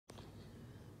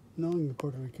Knowing the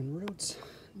Puerto Rican Roots,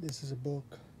 this is a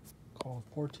book called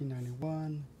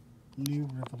 1491, New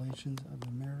Revelations of the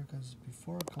Americas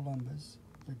Before Columbus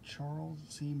by Charles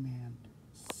C. Mann,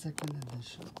 2nd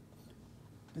edition.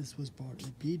 This was bought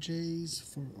at BJ's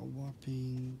for a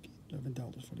whopping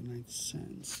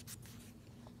 $11.49.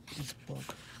 This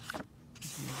book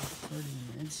is pretty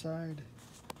on the inside.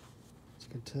 As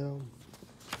you can tell,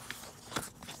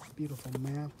 beautiful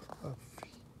map of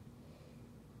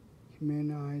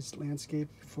humanized landscape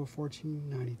before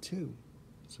 1492.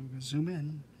 So I'm going to zoom in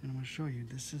and I'm going to show you.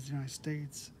 This is the United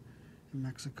States and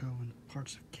Mexico and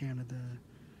parts of Canada.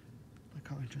 Look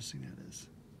how interesting that is.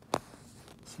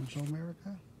 Central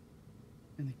America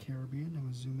and the Caribbean. I'm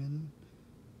going to zoom in.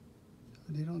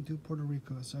 They don't do Puerto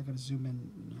Rico, so I got to zoom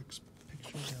in. Next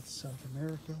picture, that's South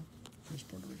America. Here's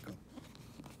Puerto Rico.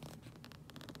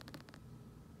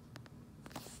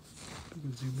 I'm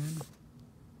going to zoom in.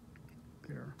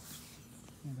 There.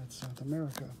 And that's South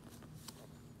America.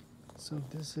 So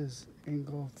this is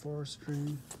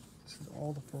agroforestry. This is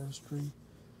all the forestry.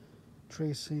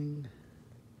 Tracing,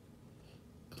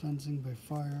 cleansing by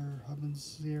fire,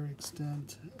 Hubbards's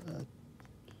extent,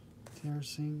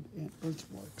 terracing, and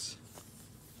earthworks.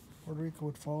 Puerto Rico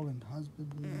would fall in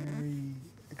husbandry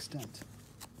extent.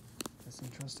 That's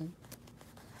interesting.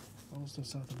 Most of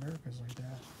South America is like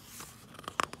that.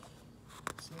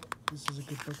 So this is a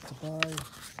good book to buy.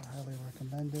 I highly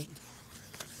recommend it.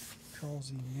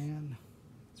 Charles E. Mann,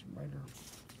 it's a writer.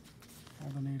 All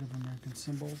the Native American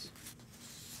symbols.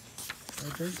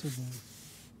 I've been to the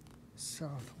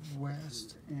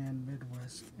Southwest and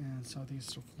Midwest and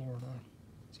Southeast of Florida.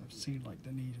 So I've seen like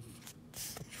the native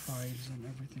tribes and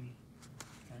everything.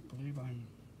 I believe I'm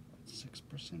 6%,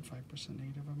 5%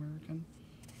 Native American.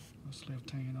 Mostly of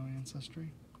Taino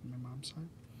ancestry on my mom's side.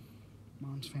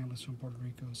 Mom's family's from Puerto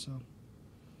Rico, so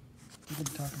we can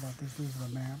talk about this. These are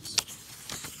the maps.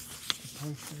 The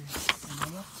poetry. And I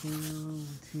left to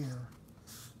here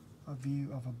a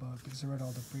view of a book because I read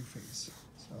all the preface.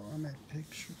 So I'm at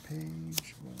picture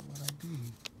page, what would I be?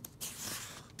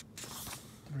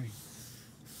 3.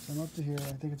 So I'm up to here.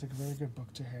 I think it's a very good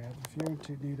book to have. If you're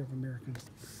into Native American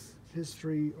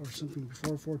history or something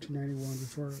before 1491,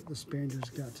 before the Spaniards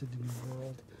got to the New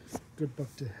World, good book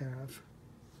to have.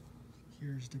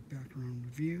 Here's the background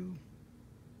review.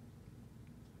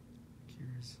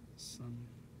 Here's some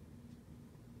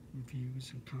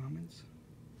reviews and comments.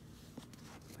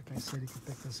 Like I said, you can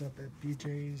pick this up at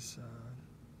BJ's.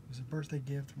 It was a birthday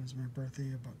gift. It was my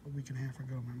birthday about a week and a half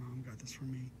ago. My mom got this for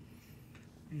me.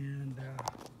 And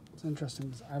it's interesting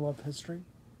because I love history.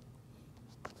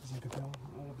 As you can tell,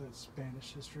 all of the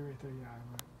Spanish history right there. Yeah, I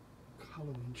have a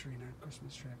Halloween tree and a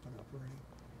Christmas tree I put up already.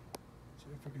 So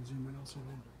if I can zoom in, I'll zoom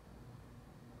in.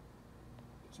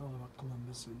 It's all about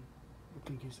Columbus and the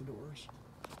conquistadors.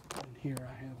 And here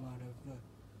I have a lot of the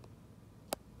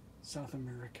South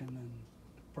American and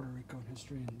Puerto Rico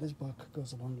history, and this book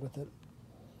goes along with it.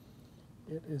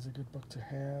 It is a good book to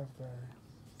have.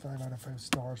 5 out of 5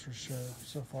 stars for sure.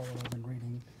 So far what I've been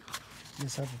reading. I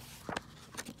just have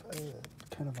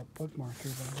a kind of a bookmark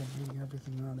here, but I've been reading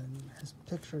everything on it. And has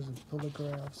pictures and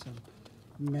photographs and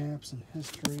maps and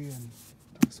history, and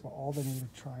talks about all the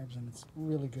native tribes, and it's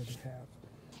really good to have.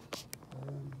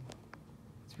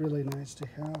 It's really nice to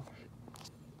have.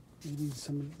 Maybe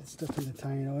some stuff in the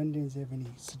Taino Indians. Do you have any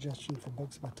suggestion for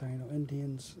books about Taino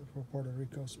Indians for Puerto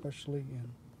Rico, especially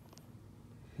in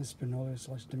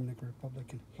Hispaniola/Dominican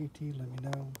Republic and Haiti? Let me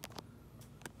know.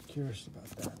 Curious about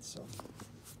that. So,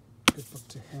 good book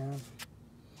to have.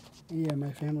 Yeah,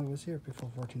 my family was here before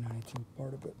 1492.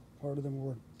 Part of them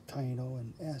were Taino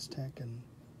and Aztec and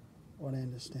what I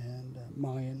understand,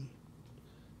 Mayan.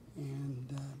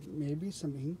 And maybe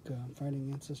some Inca. I'm finding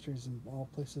ancestors in all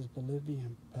places, Bolivia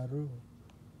and Peru.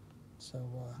 So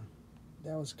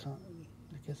that was common.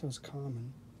 I guess it was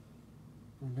common.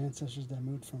 We have ancestors that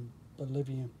moved from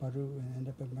Bolivia and Peru and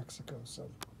ended up in Mexico. So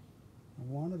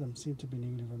one of them seemed to be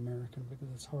Native American because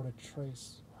it's hard to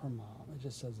trace her mom. It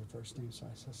just says the first name, so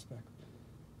I suspect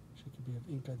she could be of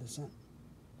Inca descent.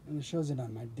 And it shows it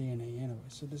on my DNA anyway.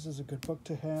 So this is a good book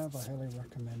to have. I highly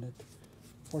recommend it.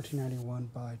 1491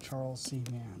 by Charles C.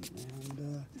 Mann,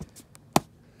 and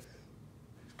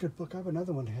good book. I have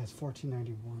another one that has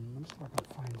 1491. Let me see if I can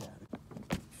find that.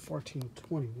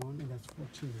 1421, and that's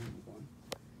 1491.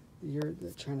 The year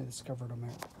that China discovered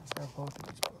America. So I have both of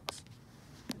these books,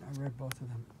 and I read both of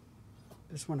them.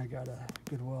 This one I got a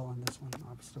Goodwill, and this one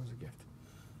obviously was a gift.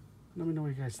 Let me know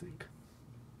what you guys think.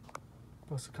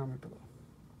 Post a comment below.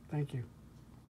 Thank you.